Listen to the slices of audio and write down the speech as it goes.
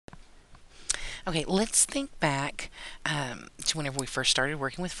Okay, let's think back to whenever we first started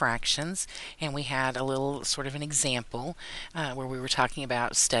working with fractions, and we had a little sort of an example where we were talking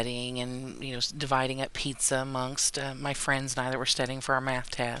about studying and dividing up pizza amongst my friends and I that were studying for our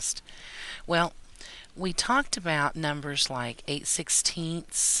math test. Well, we talked about numbers like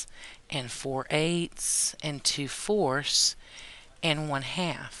 8/16 and 4/8 and 2/4 and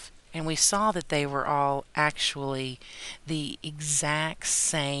 1/2. And we saw that they were all actually the exact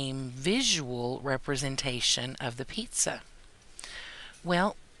same visual representation of the pizza.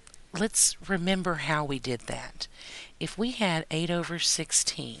 Well, let's remember how we did that. If we had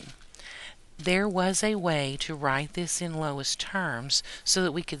 8/16, there was a way to write this in lowest terms so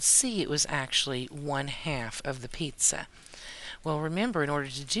that we could see it was actually 1/2 of the pizza. Well, remember, in order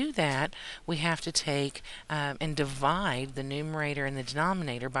to do that, we have to take and divide the numerator and the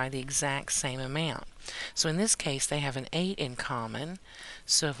denominator by the exact same amount. So in this case, they have an 8 in common.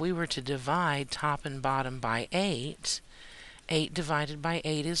 So if we were to divide top and bottom by 8, 8 divided by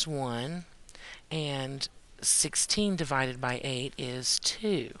 8 is 1, and 16 divided by 8 is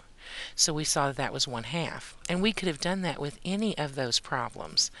 2. So we saw that that was 1/2. And we could have done that with any of those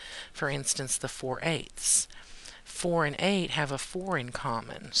problems. For instance, the 4/8. 4 and 8 have a 4 in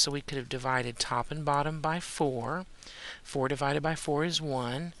common, so we could have divided top and bottom by 4. 4 divided by 4 is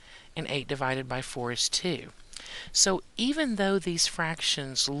 1, and 8 divided by 4 is 2. So even though these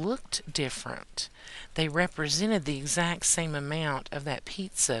fractions looked different, they represented the exact same amount of that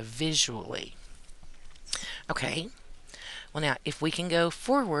pizza visually. Okay, well now if we can go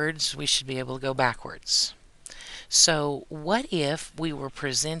forwards, we should be able to go backwards. So what if we were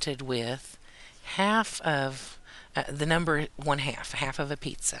presented with half of the number 1/2, half of a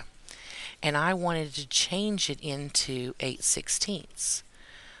pizza, and I wanted to change it into 8/16?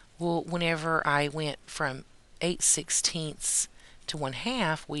 Well, whenever I went from 8/16 to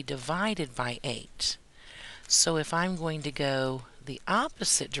 1/2, we divided by 8. So if I'm going to go the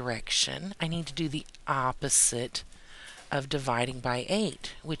opposite direction, I need to do the opposite of dividing by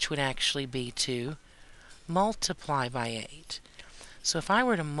 8, which would actually be to multiply by 8. So if I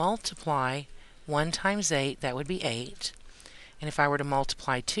were to multiply 1 times 8, that would be 8. And if I were to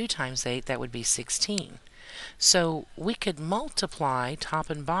multiply 2 times 8, that would be 16. So we could multiply top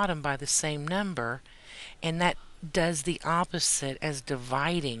and bottom by the same number, and that does the opposite as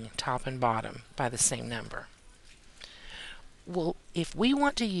dividing top and bottom by the same number. Well, if we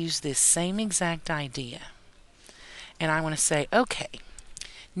want to use this same exact idea, and I want to say, okay,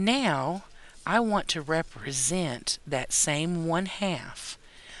 now I want to represent that same 1/2,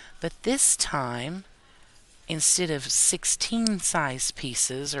 but this time, instead of 16 size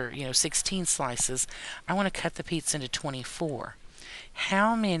pieces or 16 slices, I want to cut the pizza into 24.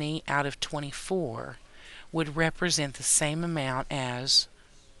 How many out of 24 would represent the same amount as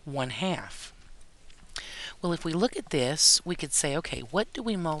 1/2? Well, if we look at this, we could say, okay, what do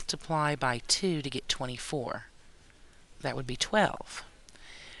we multiply by 2 to get 24? That would be 12.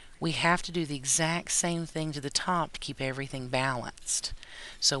 We have to do the exact same thing to the top to keep everything balanced.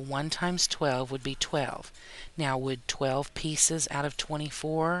 So 1 times 12 would be 12. Now, would 12 pieces out of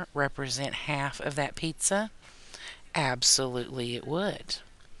 24 represent half of that pizza? Absolutely it would.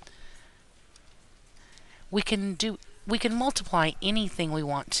 We can multiply anything we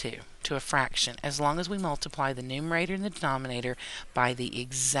want to a fraction, as long as we multiply the numerator and the denominator by the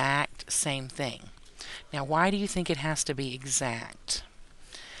exact same thing. Now, why do you think it has to be exact?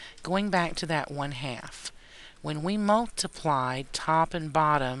 Going back to that 1/2, when we multiplied top and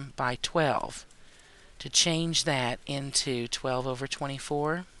bottom by 12 to change that into 12 over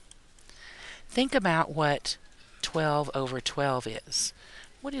 24, think about what 12 over 12 is.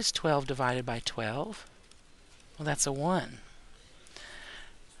 What is 12 divided by 12? Well, that's a 1.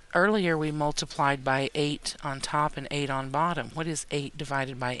 Earlier we multiplied by 8 on top and 8 on bottom. What is 8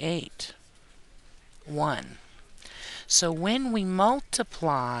 divided by 8? 1. So when we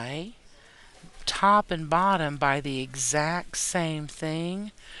multiply top and bottom by the exact same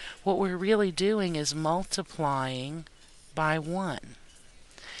thing, what we're really doing is multiplying by 1.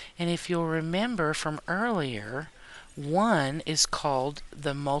 And if you'll remember from earlier, 1 is called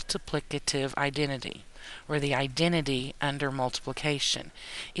the multiplicative identity, or the identity under multiplication.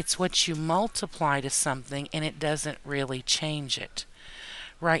 It's what you multiply to something and it doesn't really change it.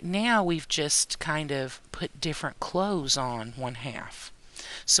 Right now we've just kind of put different clothes on 1/2.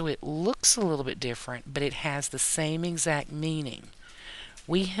 So it looks a little bit different, but it has the same exact meaning.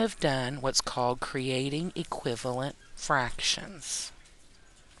 We have done what's called creating equivalent fractions.